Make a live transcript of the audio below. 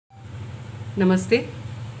Namaste.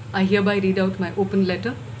 I hereby read out my open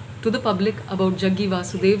letter to the public about Jaggi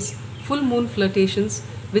Vasudev's full moon flirtations,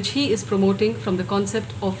 which he is promoting from the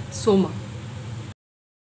concept of Soma.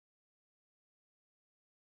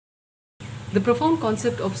 The profound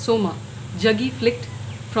concept of Soma, Jaggi flicked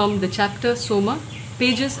from the chapter Soma,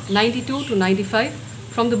 pages 92 to 95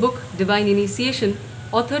 from the book Divine Initiation,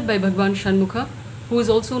 authored by Bhagwan Shanmukha, who is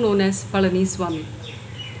also known as Palani Swami.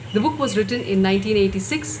 The book was written in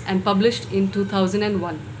 1986 and published in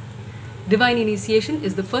 2001. Divine Initiation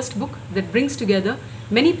is the first book that brings together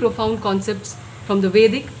many profound concepts from the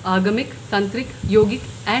Vedic, Agamic, Tantric, Yogic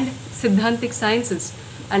and Siddhantic sciences,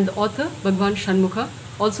 and the author, Bhagwan Shanmukha,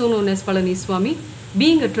 also known as Palani Swami,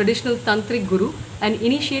 being a traditional Tantric Guru and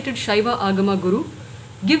initiated Shaiva Agama Guru,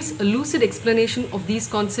 gives a lucid explanation of these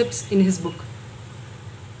concepts in his book.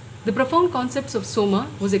 The profound concepts of Soma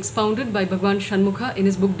was expounded by Bhagwan Shanmukha in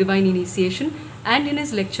his book Divine Initiation and in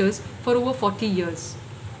his lectures for over 40 years.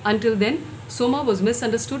 Until then, Soma was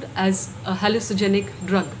misunderstood as a hallucinogenic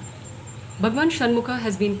drug. Bhagwan Shanmukha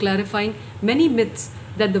has been clarifying many myths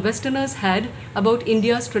that the Westerners had about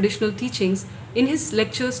India's traditional teachings in his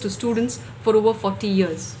lectures to students for over 40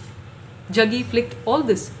 years. Jaggi flicked all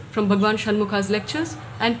this from Bhagwan Shanmukha's lectures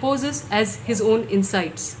and poses as his own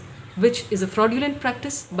insights, which is a fraudulent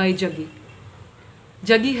practice by Jaggi.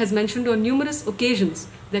 Jaggi has mentioned on numerous occasions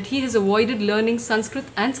that he has avoided learning Sanskrit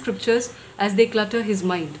and scriptures as they clutter his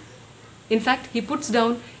mind. In fact, he puts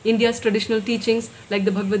down India's traditional teachings like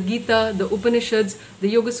the Bhagavad Gita, the Upanishads, the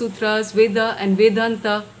Yoga Sutras, Veda and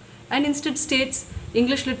Vedanta, and instead states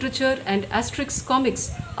English literature and Asterix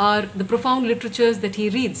comics are the profound literatures that he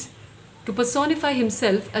reads, to personify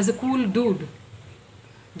himself as a cool dude.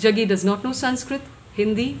 Jaggi does not know Sanskrit,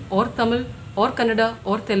 Hindi or Tamil or Kannada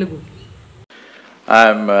or Telugu.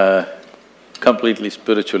 I'm completely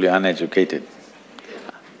spiritually uneducated.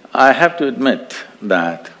 I have to admit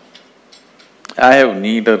that I have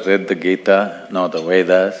neither read the Gita, nor the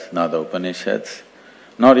Vedas, nor the Upanishads,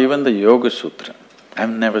 nor even the Yoga Sutra. I've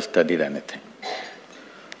never studied anything.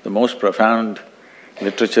 The most profound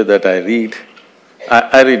literature that I read,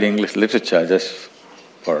 I read English literature just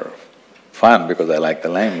for fun because I like the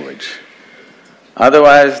language.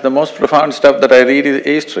 Otherwise, the most profound stuff that I read is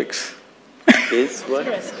Asterix. Is what?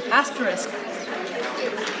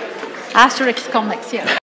 Asterix comics,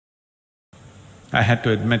 yeah. I had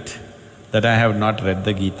to admit that I have not read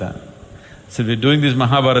the Gita. So we're doing this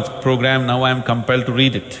Mahabharata program, now I am compelled to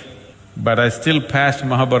read it. But I still passed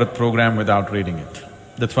Mahabharata program without reading it.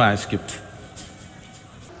 That's why I skipped.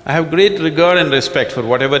 I have great regard and respect for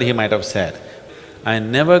whatever he might have said. I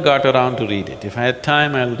never got around to read it. If I had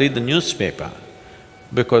time, I'll read the newspaper,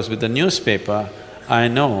 because with the newspaper, I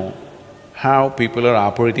know how people are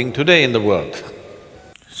operating today in the world.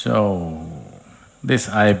 So, this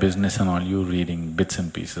eye business and all, you reading bits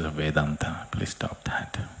and pieces of Vedanta, please stop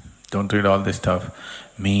that. Don't read all this stuff,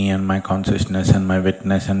 me and my consciousness and my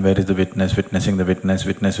witness and where is the witness, witnessing the witness,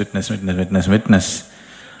 witness.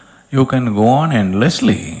 You can go on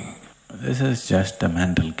endlessly. This is just a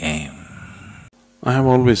mental game. I have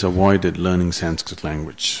always avoided learning Sanskrit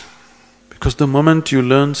language, because the moment you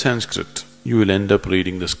learn Sanskrit, you will end up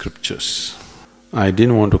reading the scriptures. I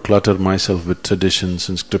didn't want to clutter myself with traditions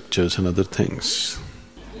and scriptures and other things.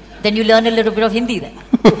 Then you learn a little bit of Hindi then?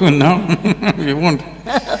 No, you won't.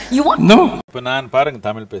 You won't? No. இப்போ நான் பாருங்க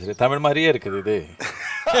தமிழ் பேசுறேன், தமிழ் மாதிரியே இருக்குது இது.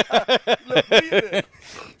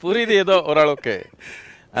 புரியுது ஏதோ ஓரளவுக்கு.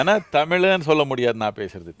 ஆனா தமிழ்னு சொல்ல முடியாது நான்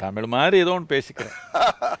பேசுறது, தமிழ் மாதிரி ஏதோ ஒன்று பேசிக்கிறேன்.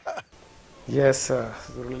 ಎಸ್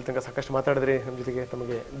ಗುರುಗಳಲ್ಲಿ ತನಕ ಸಾಕಷ್ಟು ಮಾತಾಡಿದ್ರಿ, ನಮ್ಮ ಜೊತೆಗೆ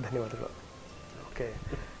ತಮಗೆ ಧನ್ಯವಾದಗಳು. ಓಕೆ,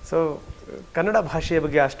 ಸೊ ಕನ್ನಡ ಭಾಷೆಯ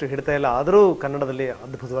ಬಗ್ಗೆ ಅಷ್ಟು ಹಿಡಿತಾ ಇಲ್ಲ, ಆದರೂ ಕನ್ನಡದಲ್ಲಿ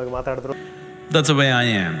ಅದ್ಭುತವಾಗಿ ಮಾತಾಡಿದ್ರು. That's the way I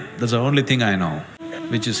am, that's the only thing I know,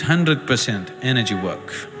 which is 100% energy work.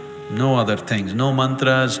 No other things, no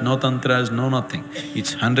mantras, no tantras, no nothing.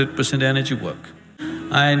 It's 100% energy work.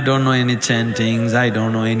 I don't know any chantings, I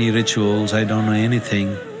don't know any rituals, I don't know anything.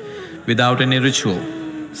 Without any ritual,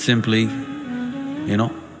 simply,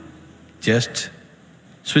 just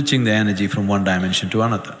switching the energy from one dimension to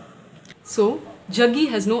another. So, Jaggi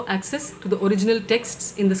has no access to the original texts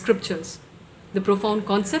in the scriptures. The profound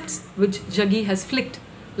concepts which Jaggi has flicked,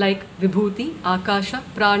 like Vibhuti, Akasha,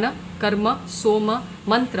 Prana, Karma, Soma,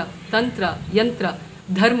 Mantra, Tantra, Yantra,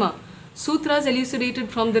 Dharma, sutras elucidated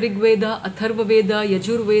from the Rig Veda, Atharva Veda,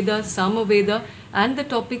 Yajur Veda, Sama Veda, and the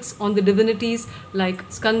topics on the divinities like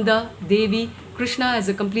Skanda, Devi, Krishna as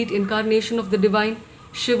a complete incarnation of the divine,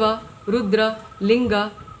 Shiva, Rudra, Linga,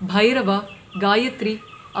 Bhairava, Gayatri,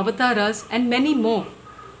 Avataras and many more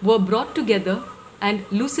were brought together and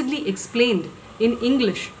lucidly explained in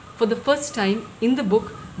English for the first time in the book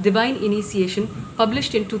Divine Initiation,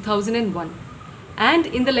 published in 2001, and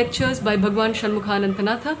in the lectures by Bhagwan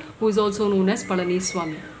Shanmukhanantanatha, who is also known as Palani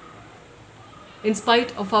Swami. In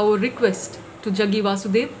spite of our request to Jaggi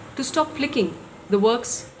Vasudev to stop flicking the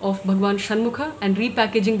works of Bhagwan Shanmukha and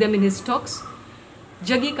repackaging them in his talks,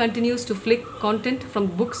 Jaggi continues to flick content from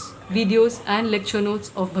books, videos and lecture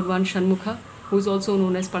notes of Bhagwan Shanmukha, who is also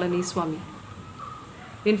known as Palani Swami.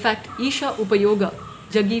 In fact, Isha Upayoga,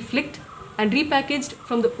 Jaggi flicked and repackaged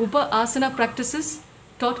from the Upasana practices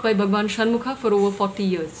taught by Bhagwan Shanmukha for over 40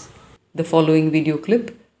 years. The following video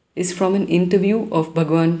clip is from an interview of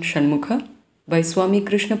Bhagwan Shanmukha by Swami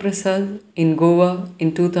Krishna Prasad in Goa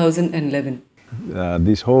in 2011.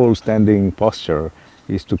 This whole standing posture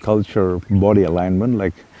is to culture body alignment,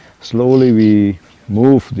 like slowly we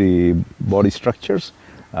move the body structures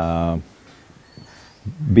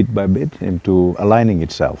bit by bit into aligning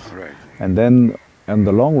itself. Right. And then in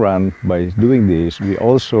the long run, by doing this, we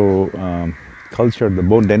also culture the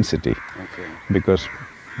bone density. Okay. Because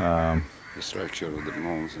the structure of the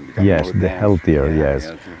bones and become yes, more the bones. healthier, Yeah, yes.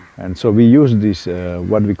 healthier. And so we use this,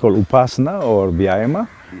 what we call upasana or vyayama,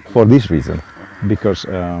 for this reason, because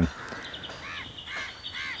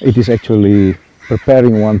it is actually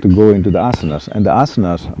preparing one to go into the asanas, and the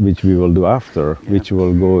asanas, which we will do after, which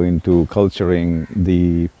will go into culturing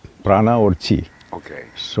the prana or chi. Okay.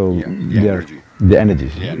 So Yeah, they are energy. the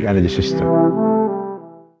energy system.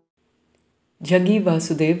 Jaggi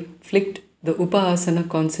Vasudev flicked the Upasana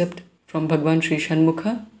concept from Bhagwan Sri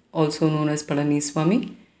Shanmukha, also known as Palani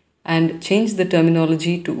Swami, and changed the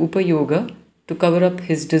terminology to Upayoga to cover up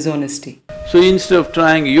his dishonesty. So instead of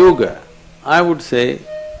trying yoga, I would say,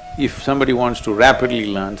 if somebody wants to rapidly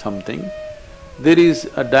learn something, there is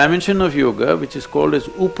a dimension of yoga which is called as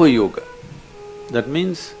Upayoga. That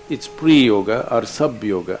means it's pre-yoga or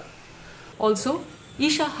sub-yoga. Also,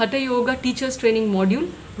 Isha Hatha Yoga teachers training module,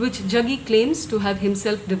 which Jaggi claims to have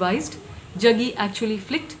himself devised, Jaggi actually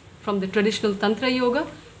flicked from the traditional Tantra Yoga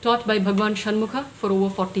taught by Bhagwan Shanmukha for over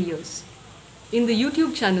 40 years. In the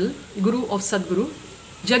YouTube channel Guru of Sadhguru,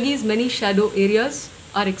 Jaggi's many shadow areas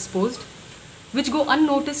are exposed, which go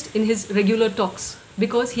unnoticed in his regular talks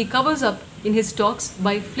because he covers up in his talks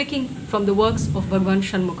by flicking from the works of Bhagwan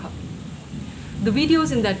Shanmukha. The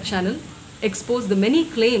videos in that channel expose the many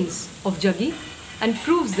claims of Jaggi and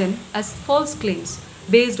proves them as false claims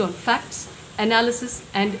based on facts, analysis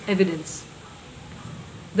and evidence.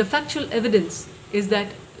 The factual evidence is that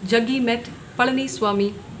Jaggi met Palani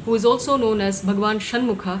Swami, who is also known as Bhagwan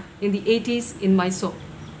Shanmukha, in the 80s in Mysore.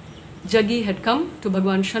 Jaggi had come to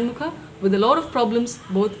Bhagwan Shanmukha with a lot of problems,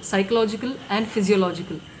 both psychological and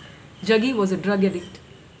physiological. Jaggi was a drug addict.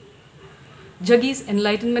 Jaggi's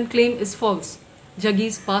enlightenment claim is false.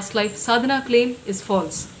 Jaggi's past life sadhana claim is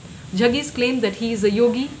false. Jaggi's claim that he is a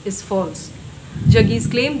yogi is false. Jaggi's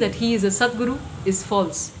claim that he is a Sadhguru is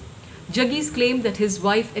false. Jaggi's claim that his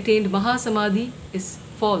wife attained Mahasamadhi is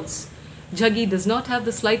false. Jaggi does not have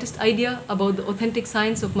the slightest idea about the authentic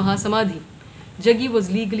science of Mahasamadhi. Jaggi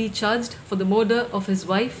was legally charged for the murder of his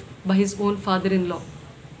wife by his own father-in-law.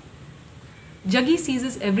 Jaggi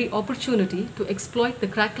seizes every opportunity to exploit the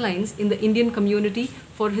crack lines in the Indian community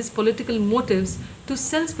for his political motives to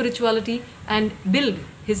sell spirituality and build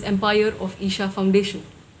his empire of Isha Foundation.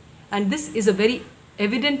 And this is a very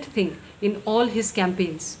evident thing in all his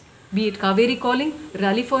campaigns, be it Kaveri Calling,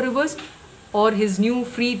 Rally for Rivers, or his new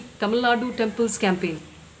Free Tamil Nadu Temples campaign.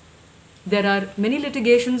 There are many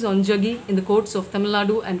litigations on Jaggi in the courts of Tamil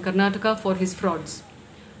Nadu and Karnataka for his frauds.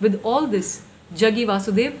 With all this, Jaggi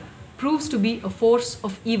Vasudev proves to be a force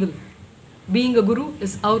of evil. Being a guru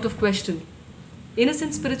is out of question.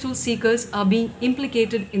 Innocent spiritual seekers are being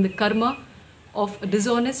implicated in the karma of a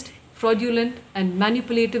dishonest, fraudulent and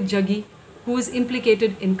manipulative Jaggi who is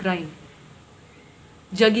implicated in crime.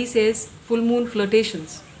 Jaggi says full moon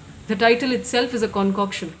flirtations. The title itself is a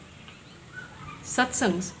concoction.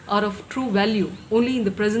 Satsangs are of true value only in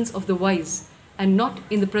the presence of the wise and not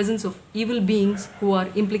in the presence of evil beings who are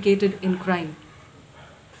implicated in crime.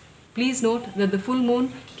 Please note that the full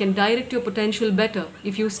moon can direct your potential better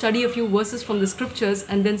if you study a few verses from the scriptures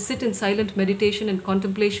and then sit in silent meditation and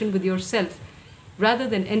contemplation with yourself, rather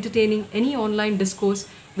than entertaining any online discourse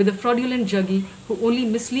with a fraudulent Jaggi who only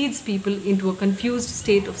misleads people into a confused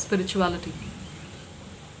state of spirituality.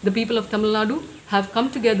 The people of Tamil Nadu have come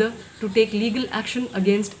together to take legal action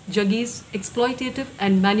against Jaggi's exploitative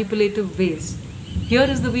and manipulative ways. Here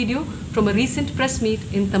is the video from a recent press meet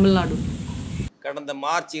in Tamil Nadu. கடந்த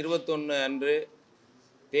March 21 அன்று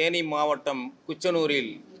தேனி மாவட்டம் குச்சனூரில்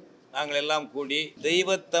நாங்கள் எல்லாம் கூடி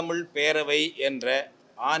தெய்வத்தமிழ் பேரவை என்ற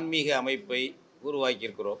ஆன்மீக அமைப்பை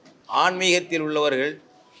உருவாக்கியிருக்கிறோம். ஆன்மீகத்தில் உள்ளவர்கள்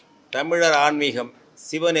தமிழர் ஆன்மீகம்,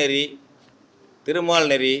 சிவநெறி, திருமால்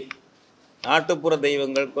நெறி, நாட்டுப்புற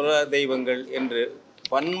தெய்வங்கள், குல தெய்வங்கள் என்று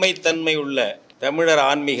பன்மைத்தன்மை உள்ள தமிழர்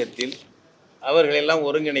ஆன்மீகத்தில் அவர்களெல்லாம்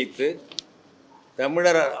ஒருங்கிணைத்து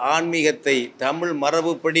தமிழர் ஆன்மீகத்தை தமிழ்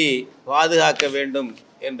மரபுப்படி பாதுகாக்க வேண்டும்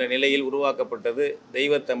என்ற நிலையில் உருவாக்கப்பட்டது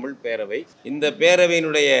தெய்வத்தமிழ் பேரவை. இந்த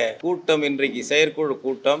பேரவையினுடைய கூட்டம் இன்றைக்கு செயற்குழு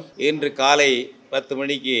கூட்டம் இன்று காலை 10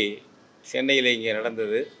 மணிக்கு சென்னையில் இங்கே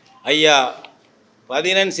நடந்தது. ஐயா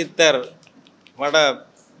பதினெண் சித்தர் மட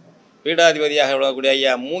பீடாதிபதியாக விளங்கக்கூடிய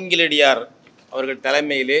ஐயா மூங்கிலடியார் அவர்கள்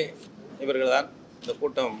தலைமையிலே இவர்கள்தான் இந்த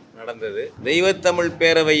கூட்டம் நடந்தது. தெய்வத்தமிழ்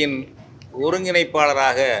பேரவையின்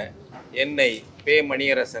ஒருங்கிணைப்பாளராக என்னை பே.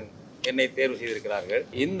 மணியரசன் என்னை தேர்வு செய்திருக்கிறார்கள்.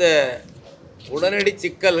 இந்த உடனடி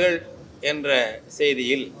சிக்கல்கள் என்ற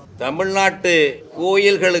செய்தியில் தமிழ்நாட்டு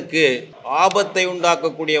கோயில்களுக்கு ஆபத்தை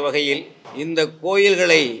உண்டாக்கக்கூடிய வகையில் இந்த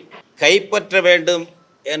கோயில்களை கைப்பற்ற வேண்டும்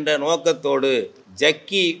என்ற நோக்கத்தோடு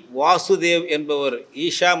ஜக்கி வாசுதேவ் என்பவர்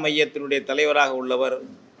ஈஷா மையத்தினுடைய தலைவராக உள்ளவர்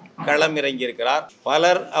களம் இறங்கியிருக்கிறார்.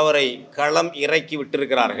 பலர் அவரை களம் இறக்கி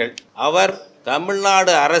விட்டிருக்கிறார்கள். அவர்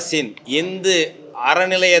தமிழ்நாடு அரசின் இந்து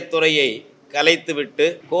அறநிலையத்துறையை கலைத்துவிட்டு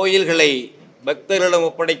கோயில்களை பக்தர்களிடம்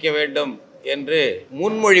ஒப்படைக்க வேண்டும் என்று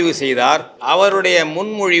முன்மொழிவு செய்தார். அவருடைய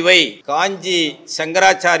முன்மொழிவை காஞ்சி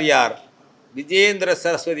சங்கராச்சாரியார் விஜயேந்திர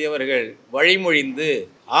சரஸ்வதி அவர்கள் வழிமொழிந்து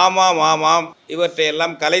ஆமாம் ஆமாம்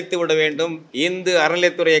இவற்றையெல்லாம் கலைத்து விட வேண்டும், இந்து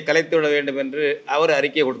அறநிலையத்துறையை கலைத்து விட வேண்டும் என்று அவர்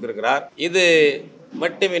அறிக்கை கொடுத்திருக்கிறார். இது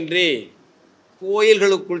மட்டுமின்றி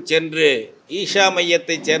கோயில்களுக்குள் சென்று ஈஷா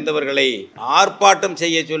மையத்தை சேர்ந்தவர்களை ஆர்ப்பாட்டம்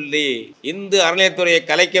செய்ய சொல்லி இந்து அறநிலையத்துறையை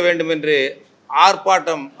கலைக்க வேண்டும் என்று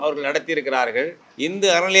ஆர்ப்பாட்டம் அவர்கள் நடத்தியிருக்கிறார்கள். இந்து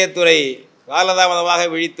அறநிலையத்துறை காலதாமதமாக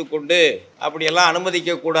விழித்து கொண்டு அப்படியெல்லாம்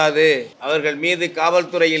அனுமதிக்கக்கூடாது, அவர்கள் மீது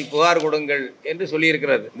காவல்துறையில் புகார் கொடுங்கள் என்று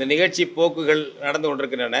சொல்லியிருக்கிறது. இந்த நிகழ்ச்சி போக்குகள் நடந்து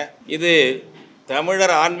கொண்டிருக்கின்றன. இது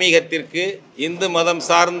தமிழர் ஆன்மீகத்திற்கு இந்து மதம்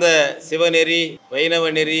சார்ந்த சிவநெறி, வைணவ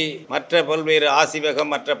நெறி, மற்ற பல்வேறு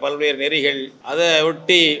ஆசிவகம், மற்ற பல்வேறு நெறிகள், அதை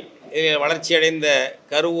ஒட்டி வளர்ச்சியடைந்த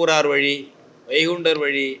கருவூரார் வழி, வைகுண்டர்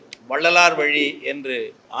வழி, வள்ளலார் வழி என்று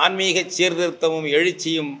ஆன்மீக சீர்திருத்தமும்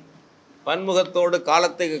எழுச்சியும் பன்முகத்தோடு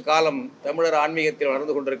காலத்துக்கு காலம் தமிழர் ஆன்மீகத்தில்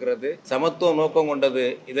வளர்ந்து கொண்டிருக்கிறது. சமத்துவம் நோக்கம் கொண்டது.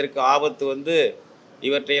 இதற்கு ஆபத்து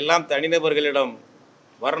இவற்றையெல்லாம் தனிநபர்களிடம்,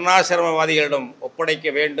 வர்ணாசிரமவாதிகளிடம் ஒப்படைக்க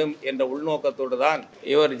வேண்டும் என்ற உள்நோக்கத்தோடு தான்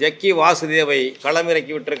இவர் ஜக்கி வாசுதேவை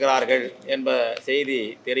களமிறக்கி விட்டிருக்கிறார்கள் என்ப செய்தி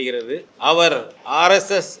தெரிகிறது. அவர்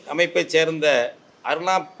RSS அமைப்பைச் சேர்ந்த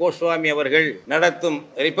அர்னாப் கோஸ்வாமி அவர்கள் நடத்தும்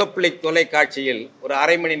ரிப்பப்ளிக் தொலைக்காட்சியில் ஒரு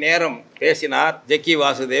அரை மணி நேரம் பேசினார் ஜக்கி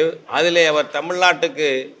வாசுதேவ். அதிலே அவர் தமிழ்நாட்டுக்கு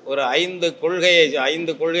ஒரு 5 கொள்கை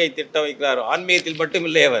திட்டம் வைக்கிறார். ஆன்மீகத்தில்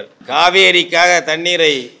மட்டுமில்லை, அவர் காவேரிக்காக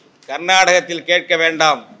தண்ணீரை கர்நாடகத்தில் கேட்க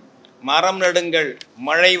வேண்டாம், மரம் நடுங்கள்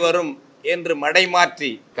மழை வரும் என்று மடை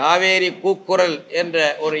மாற்றி காவேரி கூக்குரல் என்ற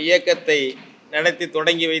ஒரு இயக்கத்தை நடத்தி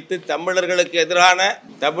தொடங்கி வைத்து தமிழர்களுக்கு எதிரான,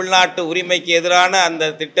 தமிழ்நாட்டு உரிமைக்கு எதிரான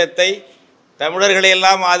அந்த திட்டத்தை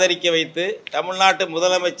தமிழர்களையெல்லாம் ஆதரிக்க வைத்து, தமிழ்நாட்டு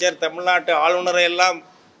முதலமைச்சர், தமிழ்நாட்டு ஆளுநரை எல்லாம்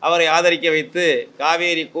அவரை ஆதரிக்க வைத்து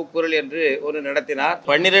காவேரி கூக்குரல் என்று ஒரு நடத்தினார்.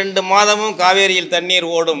 12 மாதமும் காவேரியில் தண்ணீர்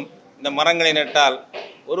ஓடும், இந்த மரங்களை நட்டால்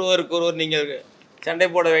ஒருவருக்கொருவர் நீங்கள் சண்டை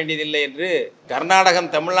போட வேண்டியதில்லை என்று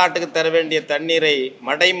கர்நாடகம் தமிழ்நாட்டுக்கு தர வேண்டிய தண்ணீரை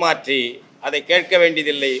மடைமாற்றி அதை கேட்க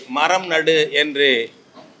வேண்டியதில்லை, மரம் நடு என்று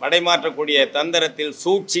மடைமாற்றக்கூடிய தந்திரத்தில்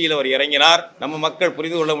சூழ்ச்சியில் அவர் இறங்கினார். நம்ம மக்கள்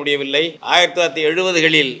புரிந்து கொள்ள முடியவில்லை.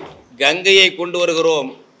 1970களில் கங்கையை கொண்டு வருகிறோம்,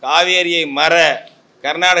 காவேரியை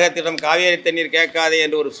கர்நாடகத்திடம் காவேரி தண்ணீர் கேட்காதே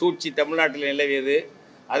என்று ஒரு சூழ்ச்சி தமிழ்நாட்டில் நிலவியது.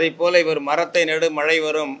 அதை போல இவர் மரத்தை நடு மழை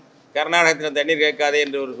வரும், கர்நாடகத்திடம் தண்ணீர் கேட்காதே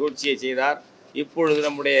என்று ஒரு சூழ்ச்சியை செய்தார். இப்பொழுது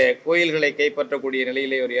நம்முடைய கோயில்களை கைப்பற்றக்கூடிய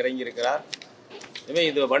நிலையிலே அவர் இறங்கியிருக்கிறார். எனவே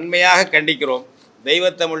இது வன்மையாக கண்டிக்கிறோம்.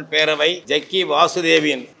 தெய்வத்தமிழ் பேரவை ஜக்கி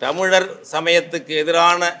வாசுதேவின் தமிழர் சமயத்துக்கு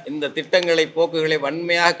எதிரான இந்த திட்டங்களை, போக்குகளை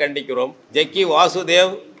வன்மையாக கண்டிக்கிறோம். ஜக்கி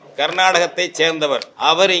வாசுதேவ் கர்நாடகத்தை சேர்ந்தவர்.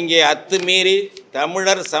 அவர் இங்கே அத்துமீறி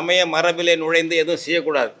தமிழர் சமய மரபிலே நுழைந்து எதுவும்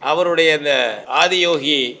செய்யக்கூடாது. அவருடைய இந்த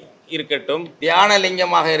ஆதியோகி இருக்கட்டும்,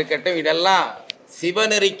 தியானலிங்கமாக இருக்கட்டும், இதெல்லாம்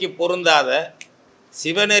சிவநெறிக்கு பொருந்தாத,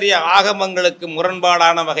 சிவநெறி ஆகமங்களுக்கு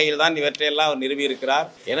முரண்பாடான வகையில் தான் இவற்றையெல்லாம் அவர் நிறுவியிருக்கிறார்.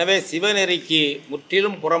 எனவே சிவநெறிக்கு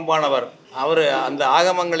முற்றிலும் புறம்பானவர் அவர். அந்த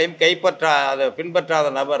ஆகமங்களையும் அதை பின்பற்றாத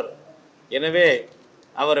நபர். எனவே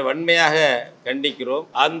அவரை வன்மையாக கண்டிக்கிறோம்.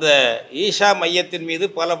 அந்த ஈஷா மையத்தின் மீது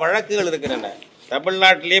பல வழக்குகள் இருக்கின்றன.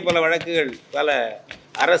 தமிழ்நாட்டிலே பல வழக்குகள், பல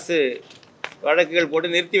அரசு வழக்குகள் போட்டு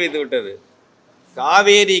நிறுத்தி வைத்து விட்டது.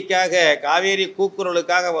 காவேரி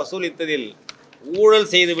கூக்குரலுக்காக வசூலித்ததில் ஊழல்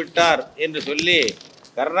செய்து விட்டார் என்று சொல்லி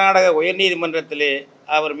கர்நாடக உயர்நீதிமன்றத்திலே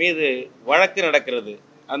அவர் மீது வழக்கு நடக்கிறது.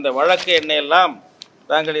 அந்த வழக்கு என்னெல்லாம்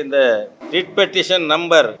தாங்கள் இந்த ரிட் பெட்டிஷன்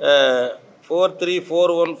நம்பர்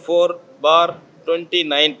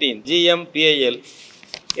 43414/2019 GMPIL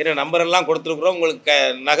என்ற நம்பரெல்லாம் கொடுத்துருக்குறோம். உங்களுக்கு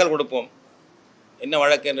நகல் கொடுப்போம். என்ன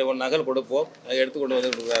வழக்கு என்ற ஒரு நகல் கொடுப்போம். அதை எடுத்துக்கொண்டு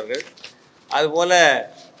வந்து கொடுக்கிறார்கள். அதுபோல்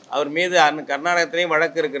அவர் மீது கர்நாடகத்திலையும்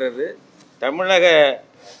வழக்கு இருக்கிறது. தமிழக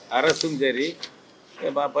அரசும் சரி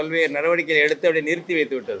பல்வேறு நடவடிக்கைகளை எடுத்து அப்படியே நிறுத்தி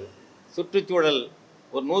வைத்து விட்டது. சுற்றுச்சூழல்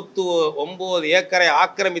ஒரு 109 ஏக்கரை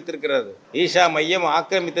ஆக்கிரமித்திருக்கிறது, ஈஷா மையம்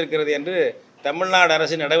ஆக்கிரமித்திருக்கிறது என்று தமிழ்நாடு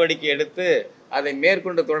அரசு நடவடிக்கை எடுத்து அதை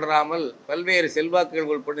மேற்கொண்டு தொடராமல் பல்வேறு செல்வாக்குகள்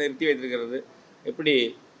உட்பட்டு நிறுத்தி வைத்திருக்கிறது. இப்படி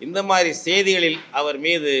இந்த மாதிரி செய்திகளில் அவர்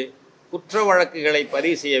மீது குற்ற வழக்குகளை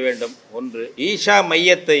பதிவு செய்ய வேண்டும். ஒன்று, ஈஷா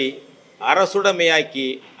மையத்தை அரசுடைமையாக்கி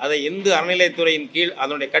அதை இந்து அறநிலையத்துறையின் கீழ்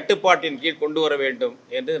அதனுடைய கட்டுப்பாட்டின் கீழ் கொண்டு வர வேண்டும்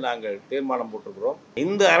என்று நாங்கள் தீர்மானம் போட்டிருக்கிறோம்.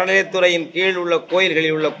 இந்து அறநிலையத்துறையின் கீழ் உள்ள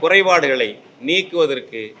கோயில்களில் உள்ள குறைபாடுகளை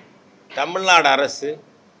நீக்குவதற்கு தமிழ்நாடு அரசு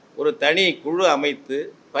ஒரு தனி குழு அமைத்து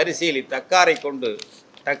பரிசீலித்து தக்காரை கொண்டு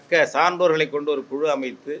தக்க சான்றோர்களை கொண்டு ஒரு குழு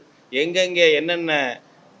அமைத்து எங்கெங்கே என்னென்ன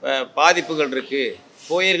பாதிப்புகள் இருக்குது,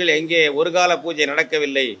 கோயில்கள் எங்கே ஒரு கால பூஜை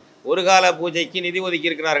நடக்கவில்லை, ஒரு கால பூஜைக்கு நிதி ஒதுக்கி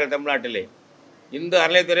இருக்கிறார்கள் தமிழ்நாட்டிலே, இந்து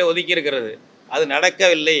அறநிலையத்துறை ஒதுக்கி இருக்கிறது, அது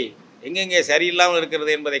நடக்கவில்லை, எங்கெங்கே சரியில்லாமல்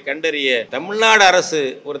இருக்கிறது என்பதை கண்டறிய தமிழ்நாடு அரசு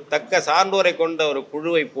ஒரு தக்க சான்றோரை கொண்ட ஒரு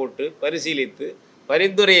குழுவை போட்டு பரிசீலித்து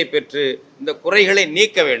பரிந்துரையை பெற்று இந்த குறைகளை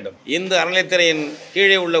நீக்க வேண்டும். இந்து அறநிலையத்துறையின்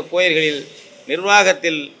கீழே உள்ள கோயில்களில்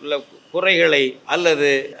நிர்வாகத்தில் உள்ள குறைகளை அல்லது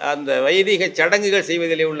அந்த வைதிக சடங்குகள்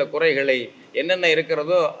செய்வதிலே உள்ள குறைகளை என்னென்ன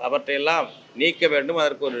இருக்கிறதோ அவற்றையெல்லாம் நீக்க வேண்டும்.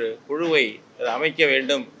 அதற்கு ஒரு குழுவை அமைக்க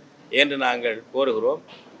வேண்டும் என்று நாங்கள் கோருகிறோம்.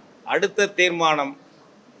 அடுத்த தீர்மானம்,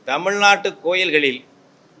 தமிழ்நாட்டு கோயில்களில்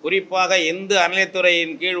குறிப்பாக இந்து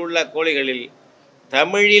அறநிலையத்துறையின் கீழ் உள்ள கோயில்களில்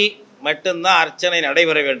தமிழில் மட்டும்தான் அர்ச்சனை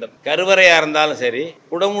நடைபெற வேண்டும். கருவறையாக இருந்தாலும் சரி,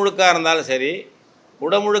 குடமுழுக்காக இருந்தாலும் சரி,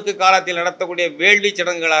 குடமுழுக்கு காலத்தில் நடத்தக்கூடிய வேள்வி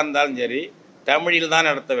சடங்குகளாக இருந்தாலும் சரி தமிழில் தான்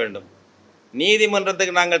நடத்த வேண்டும்.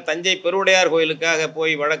 நீதிமன்றத்துக்கு நாங்கள் தஞ்சை பெருவுடையார் கோயிலுக்காக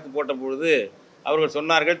போய் வழக்கு போட்ட பொழுது அவர்கள்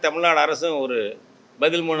சொன்னார்கள், தமிழ்நாடு அரசும் ஒரு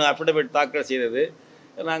பதில் மனு அஃபிடவிட் தாக்கல் செய்தது,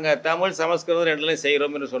 நாங்கள் தமிழ் சமஸ்கிருதம் ரெண்டுலையும்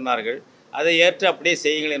செய்கிறோம் என்று சொன்னார்கள். அதை ஏற்று அப்படியே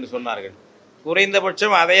செய்யுங்கள் என்று சொன்னார்கள்.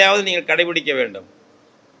 குறைந்தபட்சம் அதையாவது நீங்கள் கடைபிடிக்க வேண்டும்.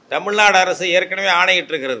 தமிழ்நாடு அரசு ஏற்கனவே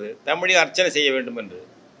ஆணையிட்டிருக்கிறது தமிழில் அர்ச்சனை செய்ய வேண்டும் என்று.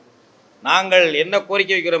 நாங்கள் என்ன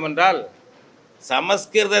கோரிக்கை வைக்கிறோம் என்றால்,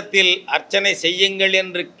 சமஸ்கிருதத்தில் அர்ச்சனை செய்யுங்கள்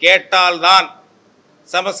என்று கேட்டால்தான்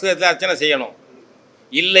சமஸ்கிருதத்தில் அர்ச்சனை செய்யணும்.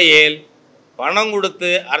 இல்லையேல் பணம் கொடுத்து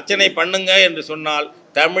அர்ச்சனை பண்ணுங்க என்று சொன்னால்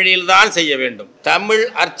தமிழில்தான் செய்ய வேண்டும். தமிழ்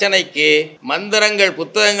அர்ச்சனைக்கு மந்திரங்கள்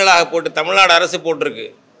புத்தகங்களாக போட்டு தமிழ்நாடு அரசு போட்டிருக்கு,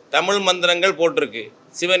 தமிழ் மந்திரங்கள் போட்டிருக்கு.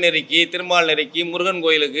 சிவநெறிக்கு, திருமால் நெறிக்கு, முருகன்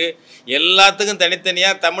கோயிலுக்கு எல்லாத்துக்கும்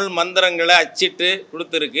தனித்தனியாக தமிழ் மந்திரங்களை அச்சிட்டு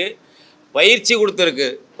கொடுத்துருக்கு, பயிற்சி கொடுத்துருக்கு.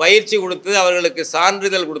 பயிற்சி கொடுத்து அவர்களுக்கு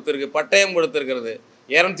சான்றிதழ் கொடுத்துருக்கு, பட்டயம் கொடுத்துருக்கிறது.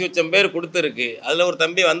 200 பேர் கொடுத்துருக்கு. அதில் ஒரு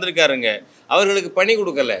தம்பி வந்திருக்காருங்க, அவர்களுக்கு பணி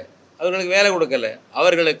கொடுக்கல, அவர்களுக்கு வேலை கொடுக்கல.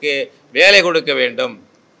 அவர்களுக்கு வேலை கொடுக்க வேண்டும்.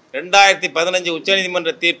 2015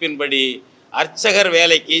 உச்சநீதிமன்ற தீர்ப்பின்படி அர்ச்சகர்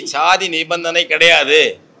வேலைக்கு சாதி நிபந்தனை கிடையாது,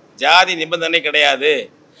 ஜாதி நிபந்தனை கிடையாது.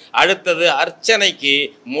 அடுத்தது, அர்ச்சனைக்கு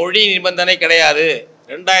மொழி நிபந்தனை கிடையாது.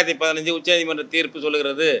 2015 உச்சநீதிமன்ற தீர்ப்பு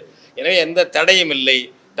சொல்லுகிறது. எனவே எந்த தடையும் இல்லை.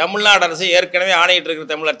 தமிழ்நாடு அரசு ஏற்கனவே ஆணையிட்டு இருக்கிற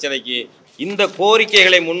தமிழ் அர்ச்சனைக்கு. இந்த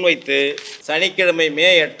கோரிக்கைகளை முன்வைத்து சனிக்கிழமை மே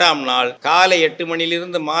 8ஆம் நாள் காலை 8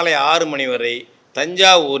 மணியிலிருந்து மாலை 6 மணி வரை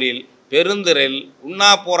தஞ்சாவூரில் பெருந்திரல்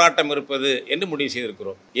உண்ணா போராட்டம் இருப்பது என்று முடிவு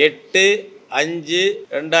செய்திருக்கிறோம்.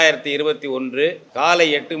 8/5/2021 காலை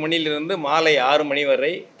 8 மணியிலிருந்து மாலை 6 மணி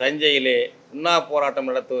வரை தஞ்சையிலே உண்ணா போராட்டம்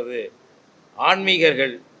நடத்துவது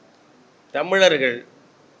ஆன்மீகர்கள், தமிழர்கள்,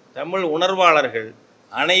 தமிழ் உணர்வாளர்கள்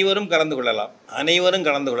அனைவரும் கலந்து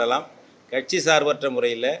கொள்ளலாம். கட்சி சார்பற்ற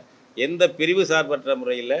முறையில், எந்த பிரிவு சார்பற்ற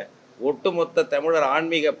முறையில் ஒட்டுமொத்த தமிழர்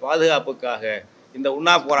ஆன்மீக பாதுகாப்புக்காக இந்த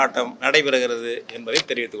உண்ணா போராட்டம் நடைபெறுகிறது என்பதை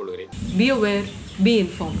தெரிவித்துக் கொள்கிறேன். Be aware, be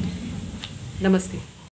informed. Namaste.